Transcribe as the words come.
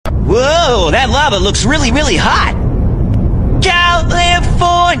That lava looks really, really hot.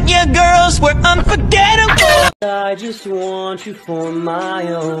 California girls were unforgettable. I just want you for my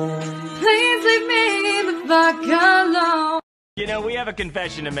own. Please leave me the fuck alone. You know, we have a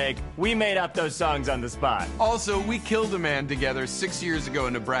confession to make. We made up those songs on the spot. Also, we killed a man together 6 years ago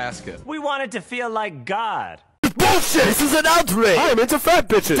in Nebraska. We wanted to feel like God. Bullshit! This is an outrage! I am into fat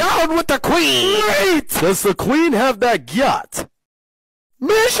bitches! Down with the queen! Great! Does the queen have that yacht?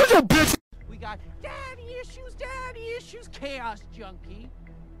 Man, shut your bitch! We got daddy issues, chaos junkie.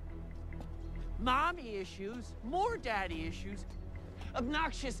 Mommy issues, more daddy issues,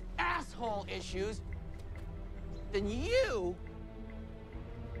 obnoxious asshole issues. Then you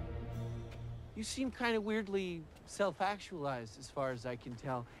seem kind of weirdly self-actualized as far as I can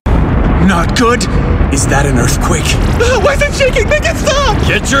tell. Not good? Is that an earthquake? Why is it shaking? Make it stop!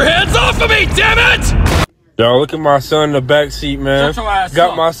 Get your hands off of me, damn it! Yo, look at my son in the back seat, man. Shut your ass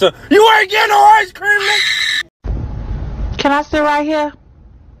Got up. my son. You ain't getting no ice cream, nigga! Can I sit right here?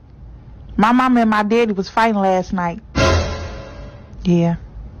 My mama and my daddy was fighting last night. Yeah,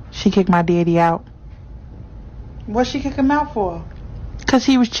 she kicked my daddy out. What'd she kick him out for? Cause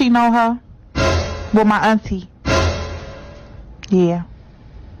he was cheating on her with my auntie. Yeah.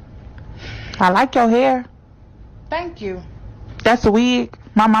 I like your hair. Thank you. That's a wig.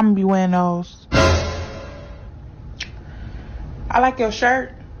 My mama be wearing those. I like your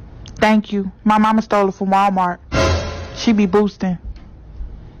shirt. Thank you. My mama stole it from Walmart. She be boosting.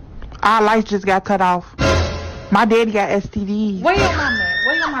 Our lights just got cut off. My daddy got STDs. Where your mom at?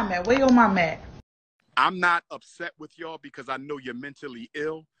 Where your mom at? Where your mom at? I'm not upset with y'all because I know you're mentally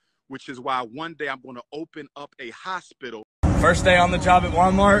ill, which is why one day I'm going to open up a hospital. First day on the job at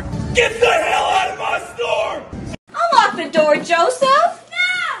Walmart. Get the hell out of my store! Unlock the door, Joseph!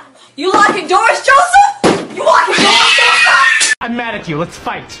 No! You locking doors, Joseph? You locking doors, Joseph? I'm mad at you, let's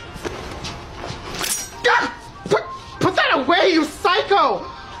fight. God! Put that away, you psycho!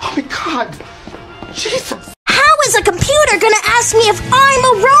 Oh my god! Jesus! How is a computer gonna ask me if I'm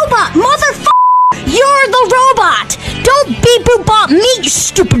a robot? Motherfucker! You're the robot! Don't beep boop bop me, you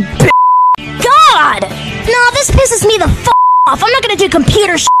stupid bitch! God! Nah, this pisses me the fuck off. I'm not gonna do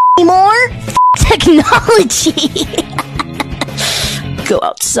computer anymore. Technology. Go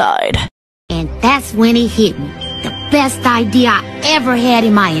outside. And that's when it hit me. The best idea I ever had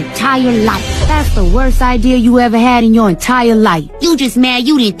in my entire life. That's the worst idea you ever had in your entire life. You just mad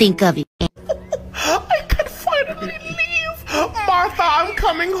you didn't think of it. I could finally leave! Martha, I'm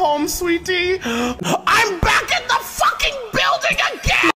coming home, sweetie! I'm back in the fucking building again!